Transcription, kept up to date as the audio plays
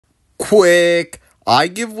Quick! I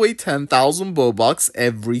give away 10,000 Robux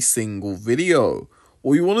every single video.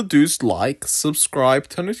 All you want to do is like, subscribe,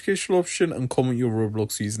 turn notification option, and comment your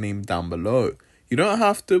Roblox username down below. You don't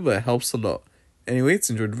have to, but it helps a lot. Anyway, let's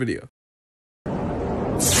enjoy the video.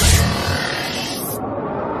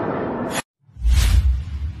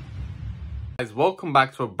 Guys, welcome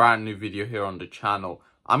back to a brand new video here on the channel.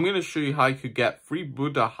 I'm going to show you how you could get free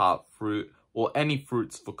Buddha heart fruit or any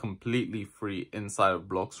fruits for completely free inside of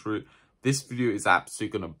bloxfruit. This video is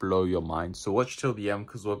absolutely going to blow your mind. So watch till the end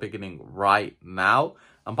because we're beginning right now.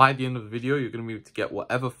 And by the end of the video, you're going to be able to get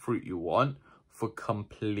whatever fruit you want for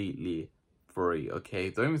completely free.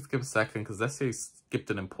 Okay, don't even skip a second because let's say you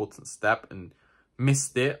skipped an important step and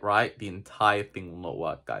missed it, right? The entire thing will not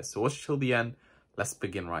work, guys. So watch till the end. Let's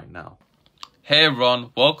begin right now. Hey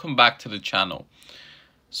everyone, welcome back to the channel.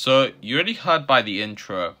 So you already heard by the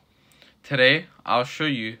intro. Today I'll show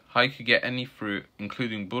you how you could get any fruit,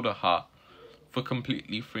 including Buddha heart, for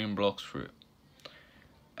completely free in bloxfruit.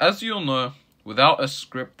 As you all know, without a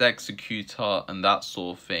script executor and that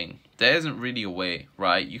sort of thing, there isn't really a way,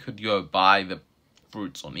 right? You could go buy the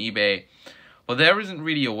fruits on eBay, but there isn't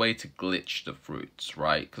really a way to glitch the fruits,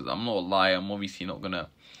 right? Because I'm not a liar, I'm obviously not gonna,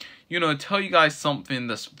 tell you guys something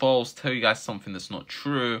that's false, tell you guys something that's not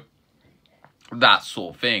true, that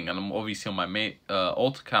sort of thing. And I'm obviously on my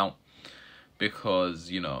alt account because,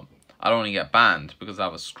 I don't want to get banned because I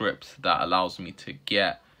have a script that allows me to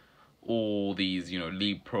get all these,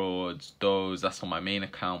 lead prods, those, that's on my main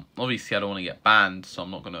account. Obviously, I don't want to get banned, so I'm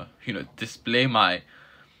not going to, display my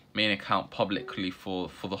main account publicly for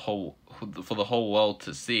the whole world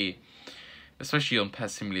to see. Especially on Pet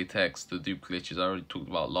Simulator X, the dupe glitches I already talked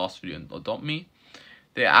about last video and Adopt Me.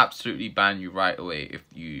 They absolutely ban you right away if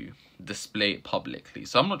you display it publicly.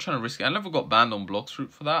 So I'm not trying to risk it. I never got banned on bloxfruit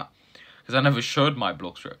for that because I never showed my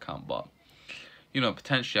bloxfruit account. But,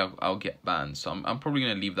 potentially I'll get banned. So I'm probably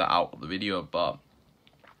going to leave that out of the video. But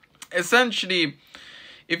essentially,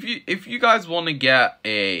 if you guys want to get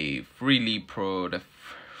a free lead pro, a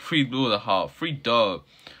free Buddha heart, free dough,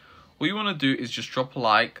 all you want to do is just drop a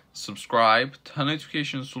like, subscribe, turn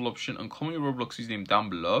notifications to all option, and comment your Roblox username down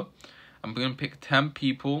below. I'm going to pick 10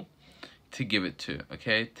 people to give it to,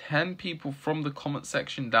 okay? 10 people from the comment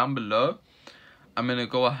section down below. I'm going to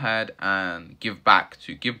go ahead and give back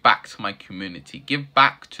to my community. Give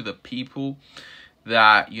back to the people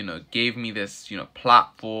that, gave me this,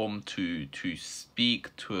 platform to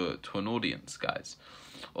speak to an audience, guys.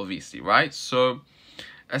 Obviously, right? So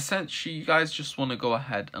essentially, you guys just want to go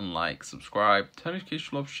ahead and like, subscribe, turn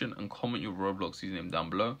notification option, and comment your Roblox username down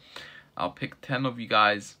below. I'll pick 10 of you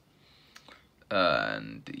guys.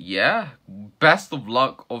 And yeah, best of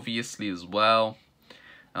luck, obviously, as well.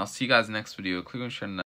 And I'll see you guys next video. Click on share now.